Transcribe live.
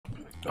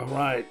All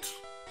right.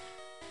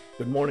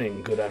 Good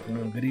morning, good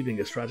afternoon, good evening.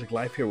 It's Tragic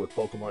Life here with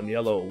Pokemon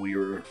Yellow. We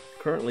are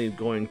currently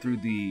going through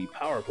the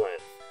power plant,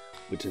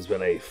 which has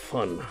been a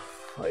fun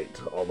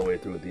fight all the way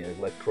through with the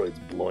Electroids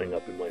blowing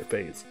up in my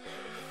face.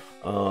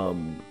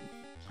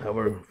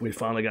 However, we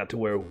finally got to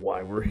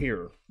why we're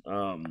here.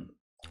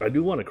 I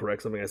do want to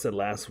correct something I said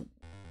last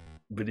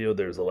video.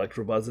 There's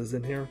Electrobuzzes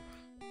in here.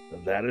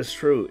 That is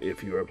true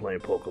if you are playing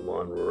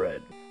Pokemon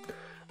Red.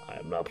 I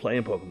am not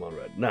playing Pokemon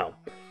Red. Now,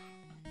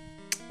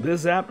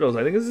 this Zapdos,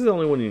 I think this is the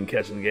only one you can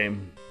catch in the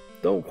game.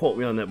 Don't quote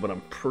me on that, but I'm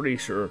pretty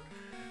sure.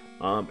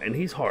 And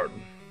he's hard.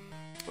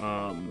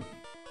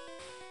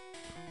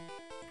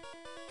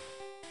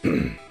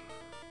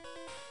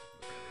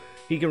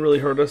 He can really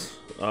hurt us.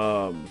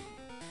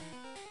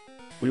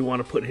 We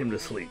want to put him to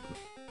sleep.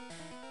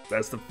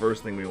 That's the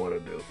first thing we want to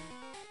do.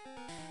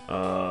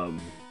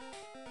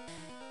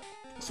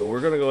 So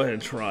we're going to go ahead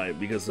and try it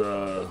because...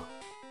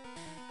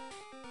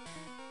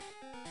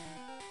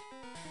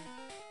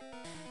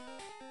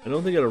 I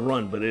don't think it'll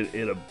run, but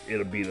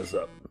it'll beat us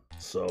up.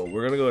 So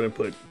we're gonna go ahead and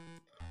put.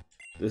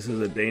 This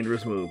is a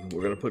dangerous move.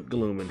 We're gonna put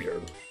Gloom in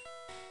here.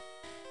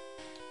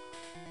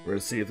 We're gonna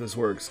see if this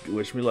works.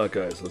 Wish me luck,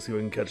 guys. Let's see if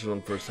we can catch it on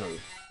the first time.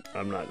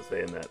 I'm not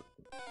saying that.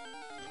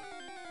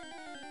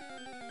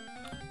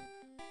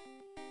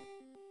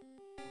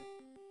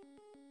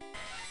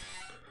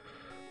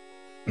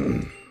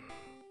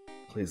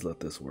 Please let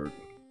this work.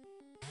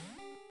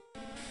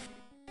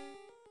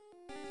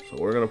 So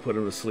we're gonna put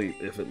him to sleep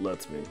if it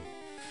lets me.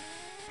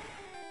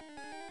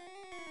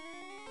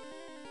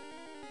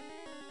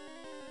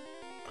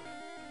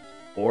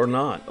 Or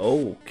not.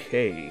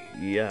 Okay.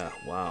 Yeah.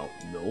 Wow.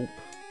 Nope.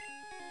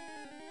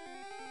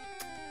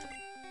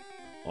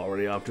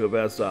 Already off to a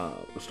bad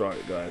start,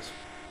 guys.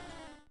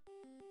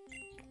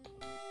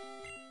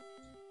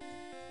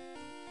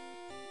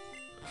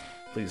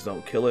 Please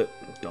don't kill it.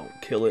 Don't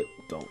kill it.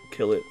 Don't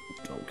kill it.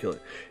 Don't kill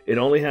it. It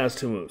only has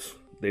two moves.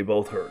 They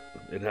both hurt.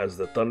 It has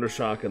the Thunder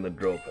Shock and the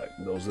Drill Peck.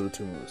 Those are the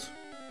two moves.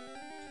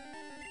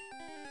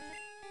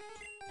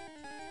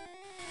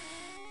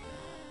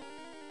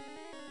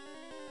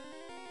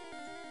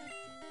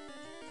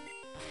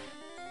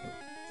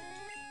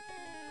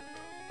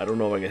 I don't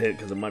know if I can hit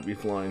because it might be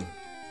flying.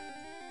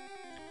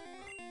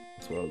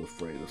 That's what I was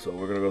afraid of. So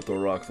we're gonna go throw a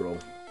rock throw.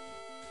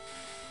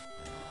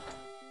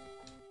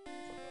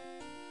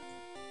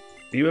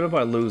 Even if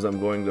I lose, I'm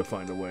going to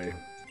find a way.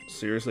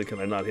 Seriously, can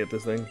I not hit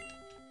this thing?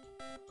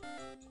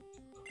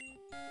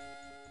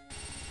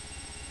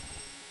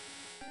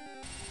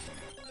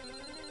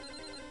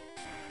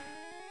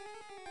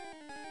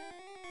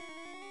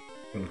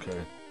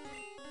 Okay.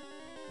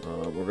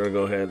 We're gonna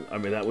go ahead. I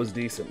mean, that was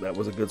decent. That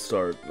was a good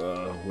start.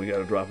 We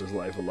gotta drop his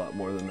life a lot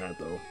more than that,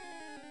 though.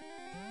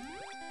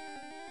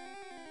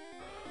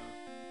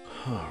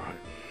 Alright.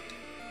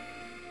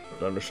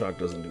 Thundershock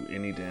doesn't do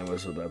any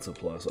damage, so that's a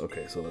plus.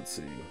 Okay, so let's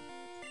see.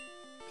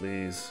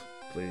 Please,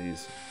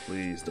 please,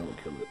 please don't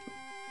kill it.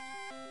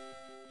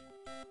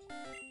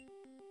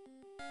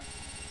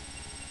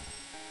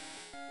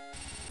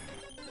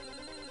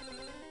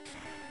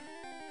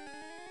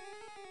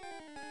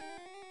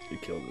 He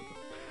killed it.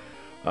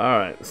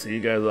 Alright, see you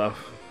guys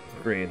off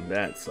screen.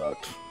 That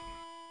sucked.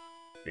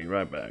 Be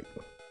right back.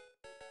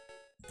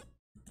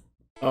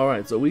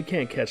 Alright, so we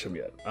can't catch him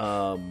yet.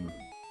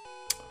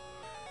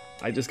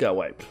 I just got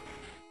wiped.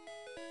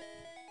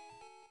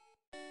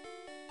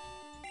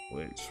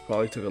 Which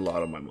probably took a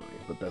lot of my money,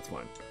 but that's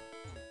fine.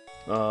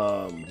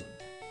 I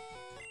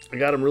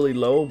got him really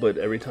low, but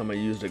every time I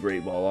used a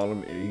Great Ball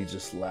on him, he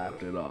just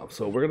laughed it off.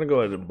 So we're gonna go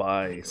ahead and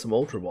buy some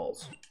Ultra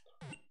Balls.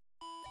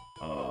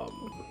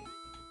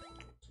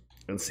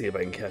 And see if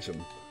I can catch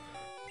him.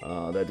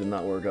 That did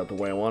not work out the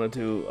way I wanted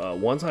to.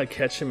 Once I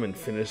catch him and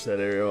finish that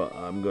area,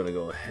 I'm going to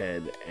go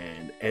ahead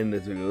and end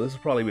this video. This will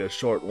probably be a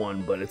short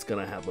one, but it's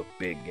going to have a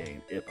big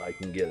gain if I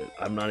can get it.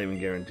 I'm not even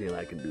guaranteeing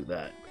I can do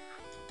that.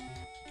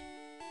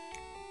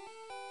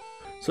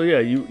 So yeah,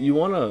 you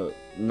want to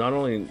not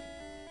only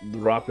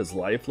drop his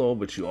life low,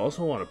 but you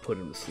also want to put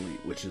him to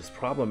sleep, which is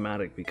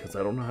problematic because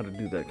I don't know how to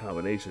do that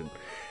combination.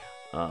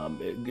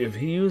 If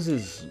he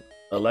uses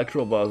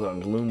Electro Buzz on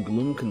Gloom,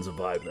 Gloom can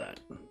survive that.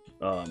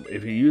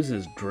 If he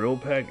uses Drill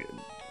Peck,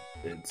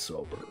 it's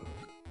over.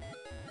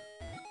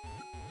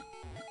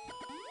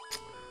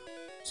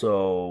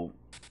 So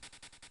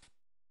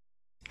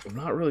I'm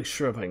not really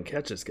sure if I can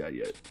catch this guy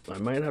yet. I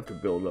might have to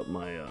build up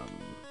my I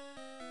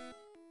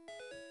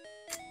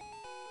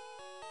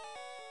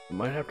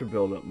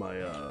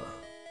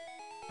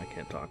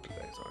can't talk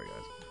today, sorry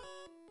guys.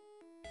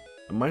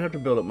 I might have to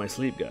build up my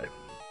sleep guy.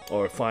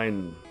 Or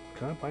find...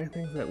 Can I buy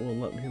things that will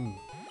let me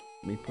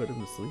put him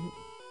to sleep?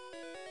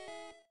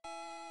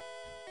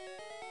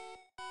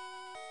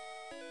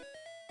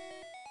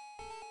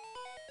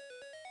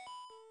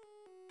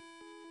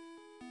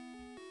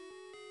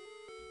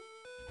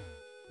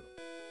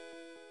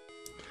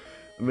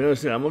 I mean,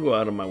 honestly, I'm gonna go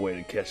out of my way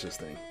to catch this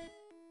thing.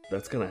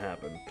 That's gonna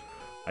happen.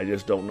 I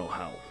just don't know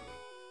how.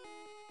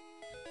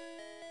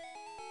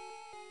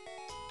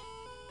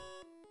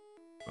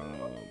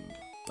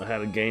 I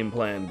had a game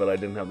plan, but I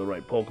didn't have the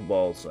right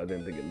Pokeballs, so I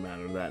didn't think it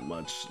mattered that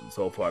much.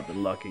 So far, I've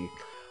been lucky.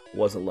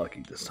 Wasn't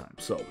lucky this time,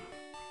 so.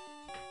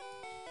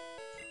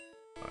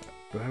 Alright,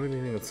 do I have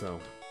anything to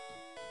sell?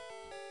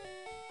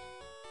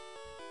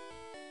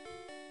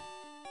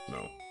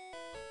 No.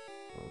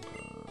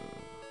 Okay.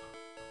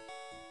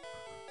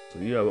 So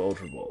you have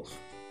Ultra Balls.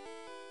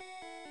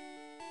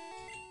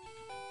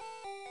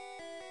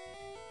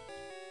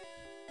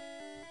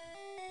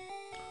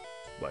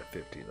 Buy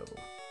 15 of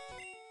them.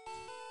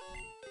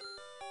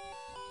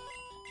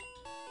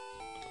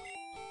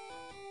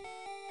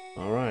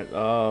 Alright,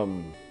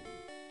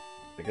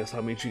 I guess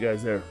I'll meet you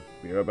guys there.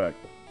 Be right back.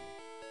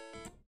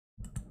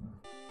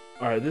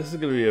 Alright, this is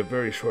going to be a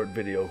very short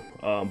video,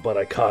 but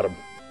I caught him.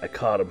 I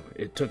caught him.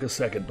 It took a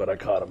second, but I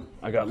caught him.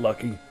 I got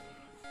lucky,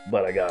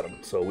 but I got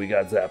him. So we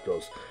got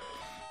Zapdos.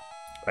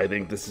 I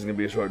think this is going to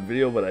be a short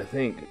video, but I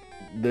think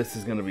this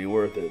is going to be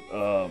worth it.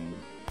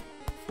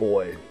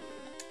 Boy.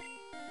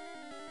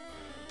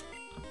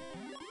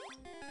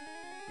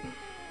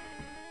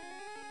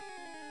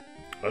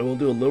 I will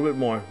do a little bit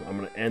more. I'm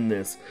going to end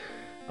this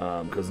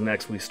because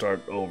next we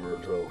start over.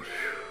 So,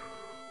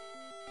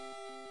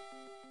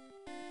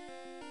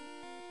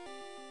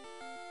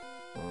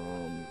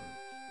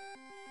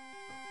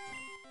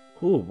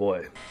 oh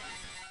boy.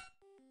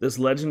 This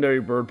legendary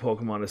bird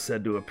Pokemon is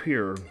said to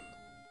appear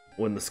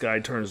when the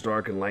sky turns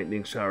dark and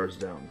lightning showers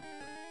down.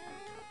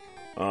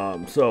 Oh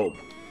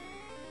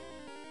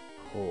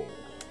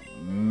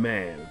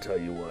man, I tell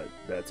you what,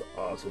 that's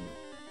awesome.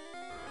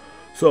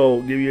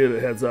 So, give you a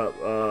heads up,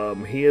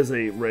 he is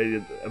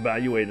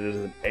evaluated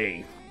as an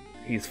A.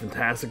 He's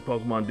fantastic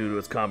Pokemon due to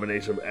its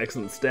combination of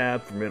excellent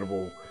stab,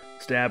 formidable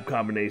stab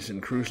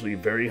combination, crucially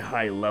very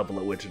high level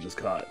at which it is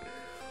caught.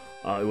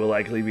 It will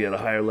likely be at a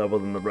higher level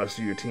than the rest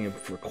of your team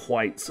for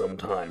quite some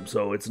time.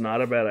 So it's not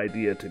a bad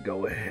idea to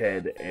go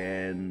ahead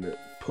and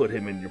put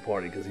him in your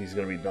party because he's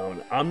going to be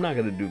dominant. I'm not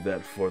going to do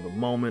that for the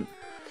moment.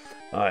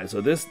 Alright, so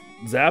this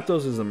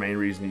Zapdos is the main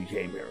reason you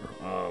came here.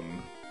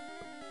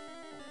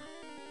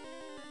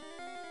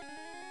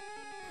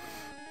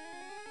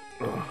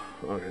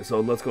 Okay, so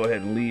let's go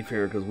ahead and leave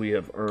here because we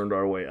have earned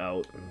our way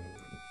out.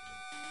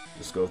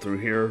 Just go through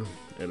here and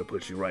it'll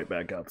put you right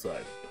back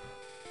outside.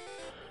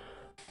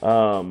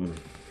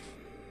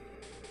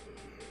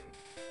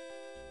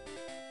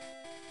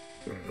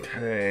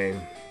 Okay.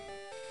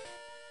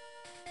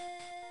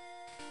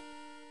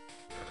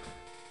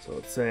 So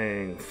it's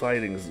saying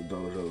fighting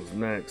dojo's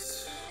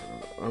next.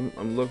 I'm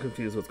a little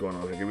confused what's going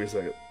on here. Give me a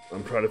second.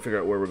 I'm trying to figure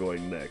out where we're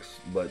going next,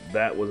 but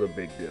that was a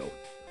big deal.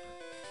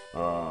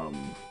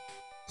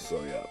 So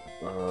yeah.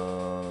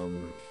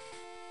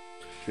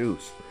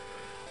 Shoot.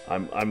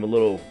 I'm a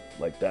little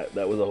like that.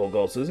 That was the whole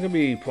goal. So this is gonna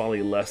be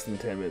probably less than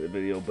 10-minute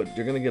video, but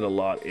you're gonna get a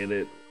lot in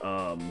it.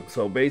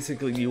 So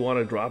basically, you want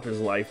to drop his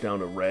life down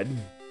to red,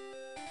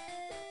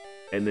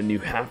 and then you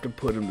have to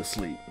put him to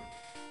sleep.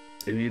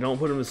 If you don't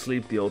put him to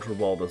sleep, the Ultra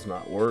Ball does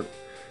not work.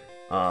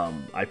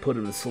 I put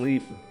him to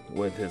sleep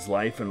with his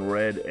life in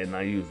red, and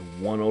I used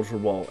one Ultra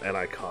Ball, and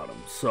I caught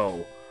him.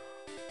 So,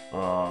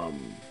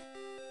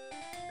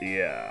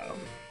 yeah.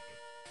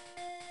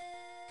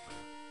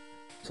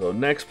 So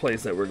next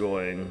place that we're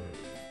going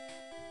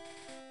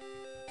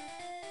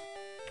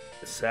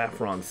is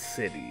Saffron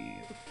City.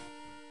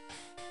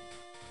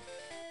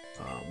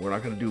 We're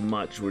not going to do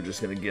much, we're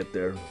just going to get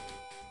there.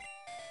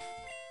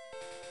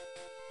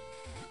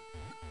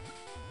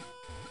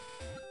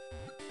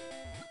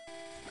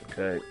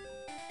 Okay.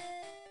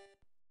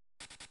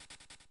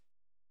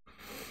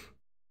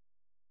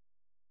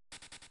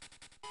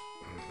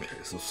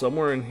 Okay, so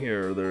somewhere in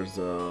here there's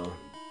a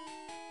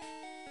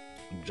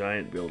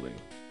giant building.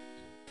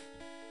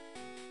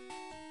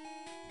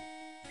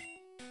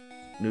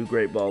 New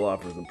Great Ball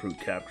offers improved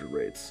capture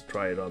rates.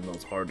 Try it on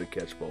those hard to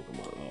catch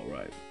Pokemon.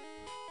 Alright.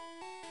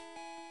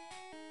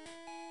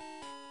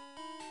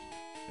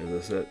 Is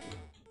this it?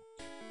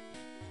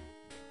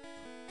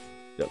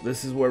 Yep,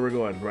 this is where we're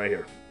going, right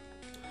here.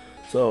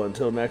 So,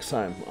 until next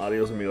time,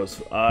 adios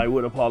amigos. I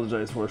would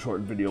apologize for a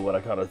short video, but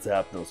I caught a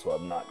Zapdos, so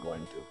I'm not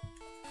going to.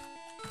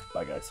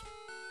 Bye, guys.